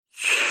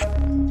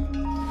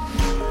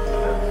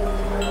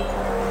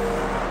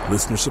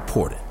Listener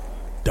supported.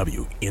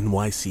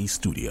 WNYC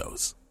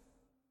Studios.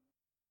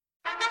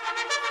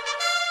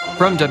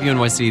 From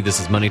WNYC,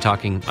 this is Money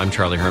Talking. I'm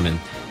Charlie Herman.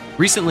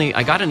 Recently,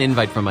 I got an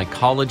invite from my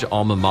college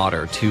alma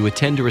mater to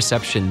attend a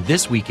reception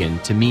this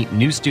weekend to meet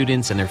new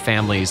students and their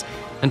families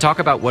and talk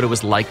about what it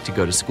was like to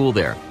go to school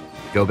there.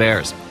 Go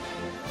Bears.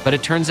 But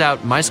it turns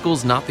out my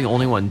school's not the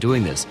only one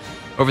doing this.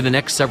 Over the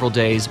next several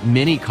days,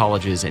 many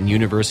colleges and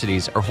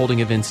universities are holding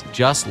events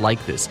just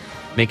like this,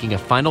 making a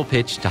final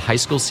pitch to high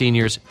school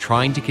seniors,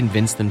 trying to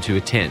convince them to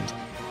attend.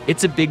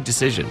 It's a big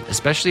decision,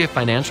 especially a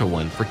financial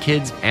one for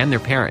kids and their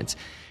parents.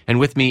 And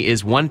with me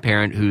is one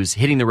parent who's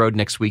hitting the road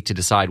next week to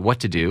decide what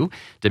to do,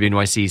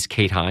 WNYC's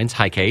Kate Hines.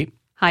 Hi, Kate.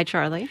 Hi,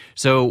 Charlie.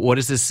 So what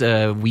is this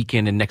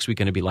weekend and next week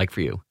going to be like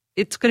for you?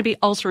 It's going to be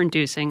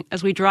ulcer-inducing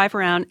as we drive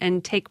around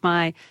and take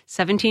my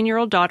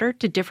 17-year-old daughter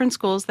to different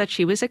schools that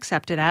she was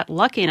accepted at,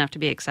 lucky enough to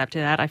be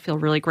accepted at. I feel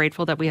really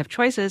grateful that we have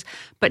choices.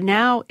 But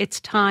now it's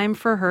time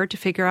for her to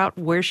figure out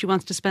where she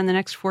wants to spend the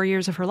next 4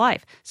 years of her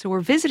life. So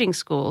we're visiting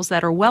schools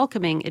that are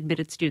welcoming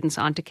admitted students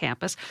onto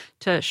campus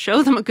to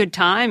show them a good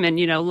time and,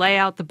 lay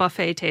out the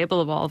buffet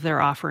table of all of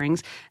their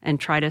offerings and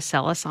try to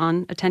sell us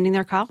on attending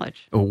their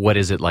college. What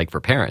is it like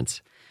for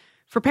parents?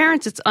 For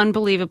parents, it's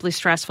unbelievably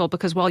stressful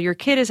because while your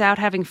kid is out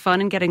having fun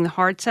and getting the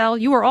hard sell,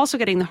 you are also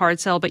getting the hard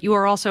sell, but you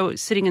are also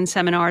sitting in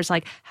seminars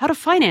like how to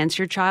finance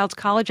your child's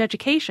college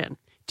education.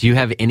 Do you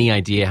have any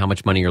idea how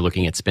much money you're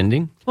looking at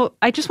spending? Well,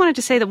 I just wanted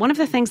to say that one of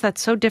the things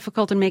that's so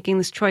difficult in making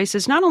this choice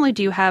is not only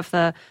do you have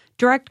the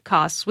direct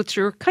costs, which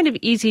are kind of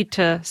easy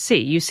to see.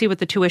 You see what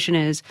the tuition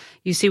is,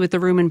 you see what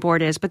the room and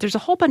board is, but there's a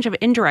whole bunch of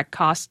indirect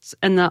costs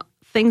and the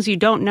things you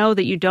don't know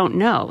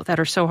that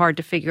are so hard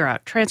to figure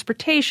out.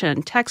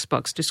 Transportation,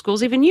 textbooks. Do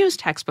schools even use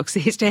textbooks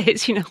these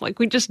days?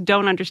 We just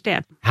don't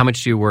understand. How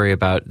much do you worry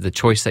about the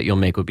choice that you'll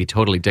make would be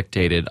totally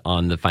dictated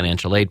on the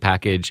financial aid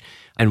package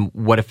and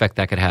what effect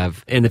that could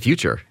have in the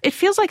future? It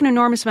feels like an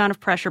enormous amount of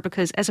pressure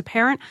because as a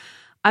parent,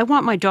 I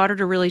want my daughter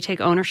to really take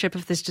ownership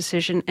of this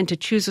decision and to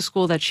choose a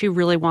school that she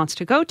really wants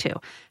to go to.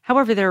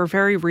 However, there are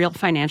very real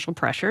financial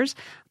pressures.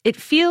 It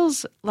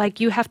feels like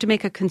you have to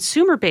make a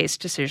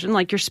consumer-based decision,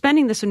 like you're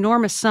spending this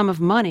enormous sum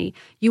of money.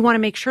 You want to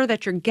make sure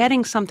that you're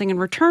getting something in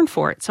return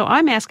for it. So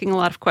I'm asking a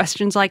lot of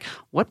questions like,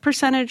 what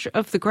percentage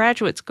of the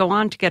graduates go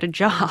on to get a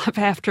job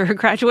after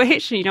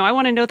graduation? I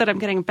want to know that I'm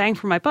getting a bang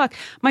for my buck.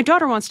 My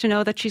daughter wants to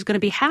know that she's going to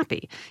be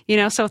happy.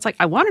 So it's like,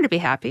 I want her to be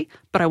happy,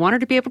 but I want her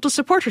to be able to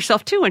support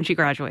herself too when she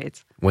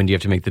graduates. When do you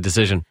have to make the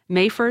decision?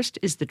 May 1st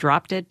is the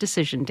drop-dead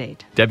decision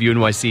date.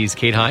 WNYC's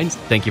Kate Hines,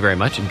 thank you very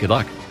much and good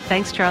luck.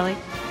 Thanks, Charlie.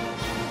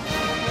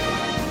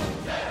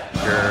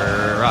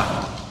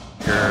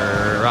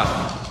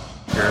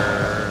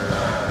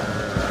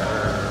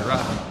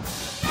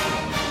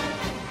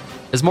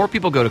 As more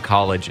people go to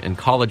college and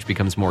college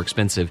becomes more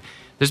expensive,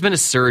 there's been a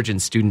surge in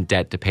student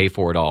debt to pay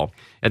for it all.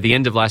 At the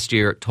end of last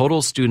year,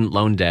 total student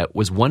loan debt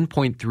was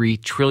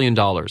 $1.3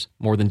 trillion,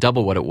 more than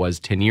double what it was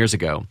 10 years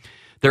ago.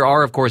 There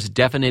are, of course,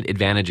 definite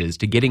advantages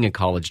to getting a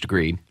college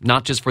degree,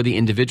 not just for the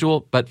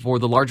individual, but for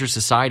the larger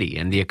society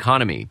and the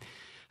economy.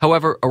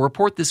 However, a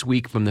report this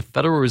week from the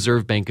Federal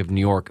Reserve Bank of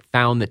New York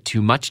found that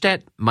too much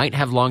debt might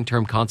have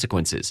long-term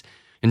consequences.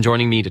 And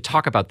joining me to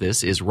talk about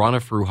this is Rana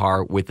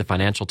Fruhar with the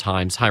Financial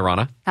Times. Hi,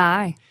 Rana.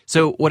 Hi.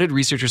 So what did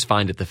researchers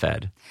find at the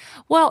Fed?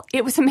 Well,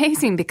 it was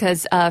amazing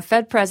because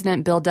Fed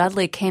President Bill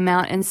Dudley came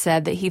out and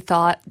said that he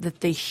thought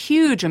that the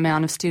huge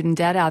amount of student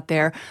debt out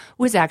there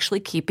was actually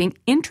keeping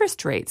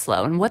interest rates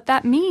low. And what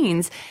that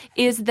means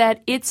is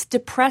that it's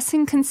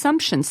depressing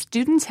consumption.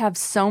 Students have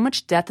so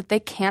much debt that they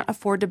can't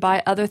afford to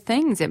buy other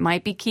things. It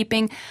might be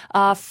keeping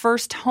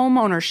first home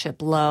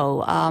ownership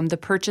low, the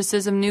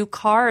purchases of new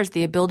cars,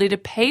 the ability to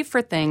pay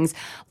for things.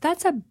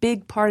 That's a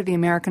big part of the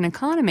American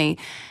economy.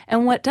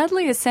 And what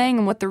Dudley is saying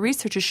and what the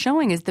research is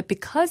showing is that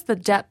because the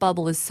debt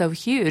bubble is so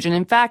huge, and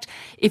in fact,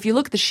 if you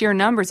look at the sheer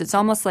numbers, it's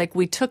almost like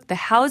we took the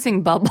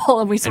housing bubble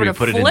and we sort of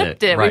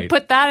flipped it. Right. We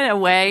put that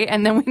away,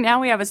 and then now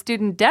we have a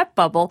student debt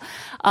bubble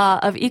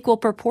of equal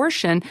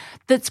proportion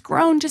that's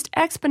grown just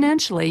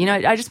exponentially.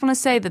 I just want to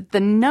say that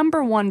the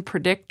number one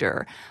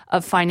predictor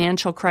of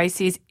financial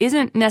crises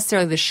isn't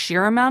necessarily the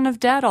sheer amount of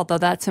debt, although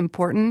that's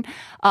important.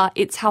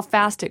 It's how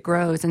fast it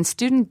grows. And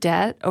student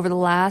debt over the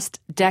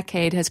last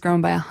decade has grown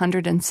by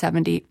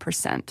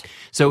 170%.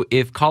 So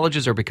if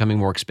colleges are becoming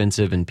more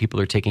expensive and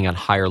people are taking out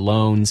higher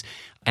loans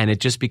and it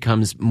just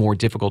becomes more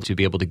difficult to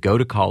be able to go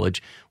to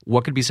college,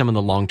 what could be some of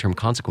the long-term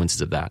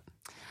consequences of that?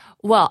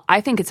 Well,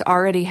 I think it's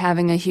already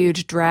having a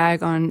huge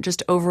drag on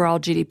just overall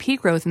GDP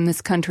growth in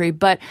this country,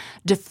 but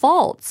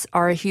defaults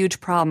are a huge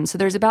problem. So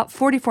there's about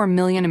 44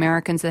 million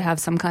Americans that have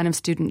some kind of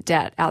student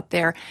debt out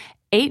there.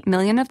 8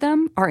 million of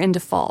them are in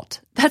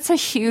default. That's a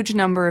huge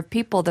number of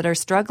people that are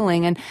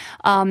struggling, and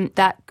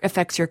that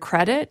affects your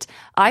credit.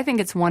 I think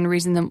it's one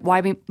reason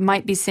why we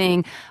might be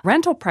seeing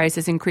rental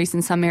prices increase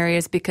in some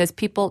areas because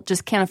people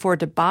just can't afford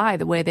to buy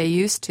the way they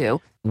used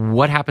to.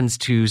 What happens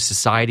to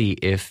society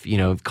if,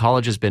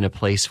 college has been a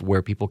place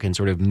where people can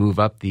sort of move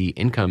up the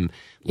income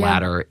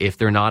ladder if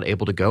they're not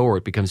able to go, or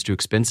it becomes too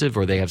expensive,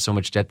 or they have so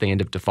much debt they end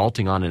up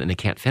defaulting on it and they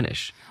can't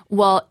finish?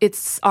 Well,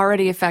 it's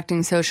already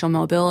affecting social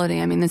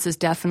mobility. I mean, this is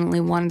definitely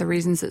one of the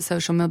reasons that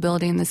social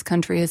mobility in this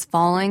country is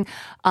falling.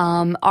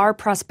 Our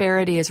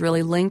prosperity is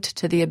really linked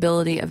to the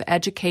ability of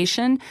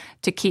education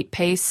to keep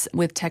pace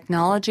with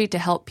technology, to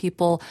help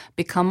people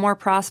become more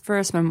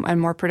prosperous and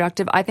more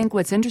productive. I think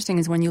what's interesting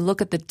is when you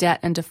look at the debt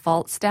and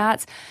default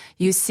stats,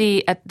 you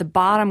see at the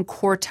bottom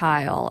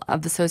quartile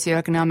of the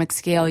socioeconomic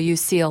scale, you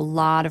see a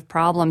lot of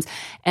problems.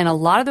 And a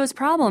lot of those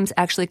problems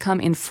actually come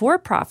in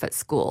for-profit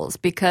schools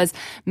because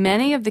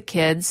many of the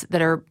kids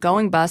that are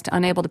going bust,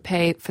 unable to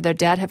pay for their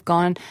debt, have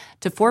gone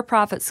to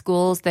for-profit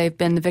schools. They've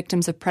been the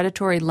victims of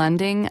predatory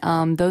lending.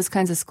 Those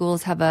kinds of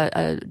schools have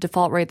a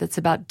default rate that's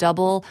about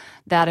double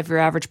that of your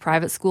average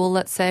private school,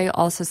 let's say,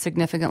 also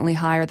significantly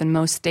higher than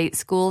most state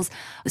schools.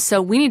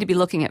 So we need to be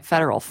looking at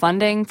federal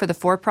funding for the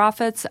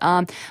for-profits.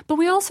 But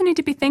we also need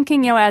to be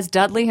thinking, as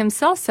Dudley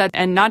himself said,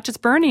 and not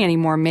just Bernie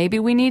anymore, maybe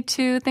we need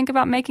to think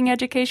about making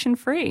education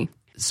free.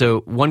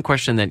 So one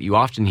question that you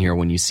often hear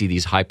when you see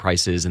these high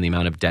prices and the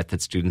amount of debt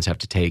that students have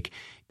to take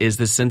is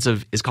this sense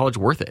of, is college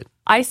worth it?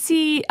 I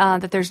see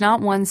that there's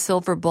not one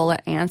silver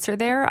bullet answer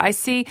there. I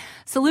see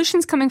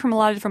solutions coming from a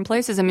lot of different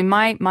places. I mean,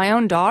 my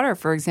own daughter,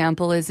 for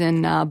example, is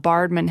in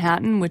Bard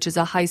Manhattan, which is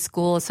a high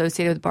school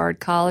associated with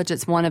Bard College.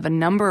 It's one of a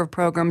number of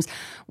programs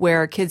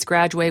where kids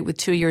graduate with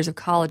 2 years of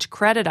college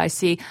credit. I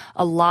see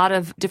a lot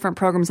of different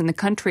programs in the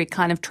country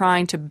kind of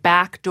trying to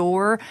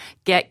backdoor,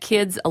 get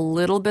kids a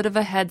little bit of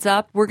a heads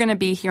up. We're going to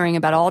be hearing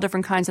about all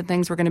different kinds of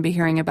things. We're going to be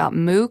hearing about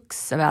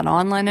MOOCs, about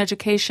online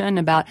education,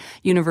 about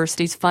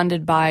universities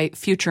funded by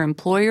future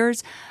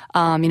employers.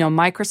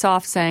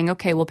 Microsoft saying,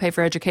 okay, we'll pay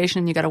for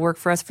education. You got to work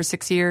for us for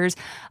 6 years.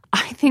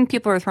 I think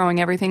people are throwing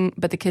everything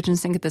but the kitchen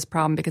sink at this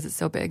problem because it's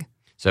so big.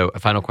 So a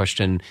final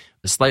question,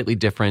 slightly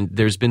different.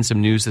 There's been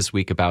some news this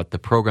week about the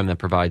program that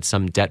provides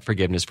some debt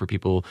forgiveness for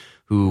people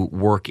who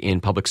work in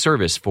public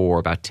service for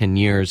about 10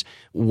 years.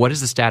 What is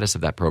the status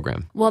of that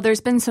program? Well, there's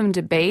been some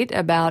debate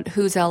about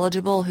who's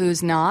eligible,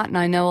 who's not. And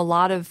I know a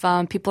lot of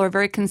people are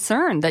very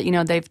concerned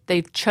that,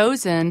 they've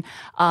chosen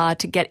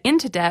to get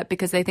into debt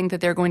because they think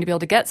that they're going to be able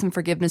to get some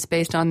forgiveness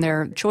based on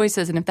their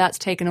choices. And if that's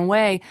taken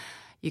away,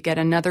 you get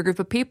another group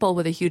of people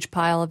with a huge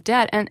pile of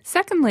debt. And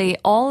secondly,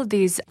 all of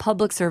these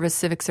public service,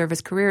 civic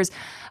service careers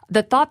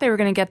that thought they were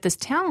going to get this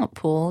talent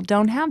pool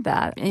don't have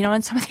that.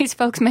 And some of these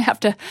folks may have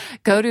to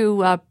go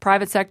to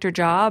private sector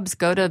jobs,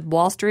 go to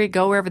Wall Street,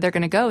 go wherever they're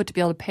going to go to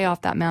be able to pay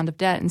off that amount of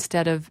debt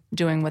instead of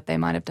doing what they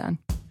might have done.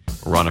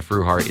 Rana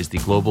Fruhar is the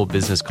global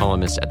business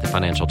columnist at the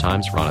Financial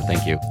Times. Rana,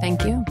 thank you.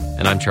 Thank you.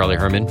 And I'm Charlie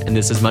Herman, and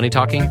this is Money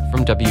Talking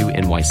from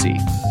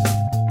WNYC.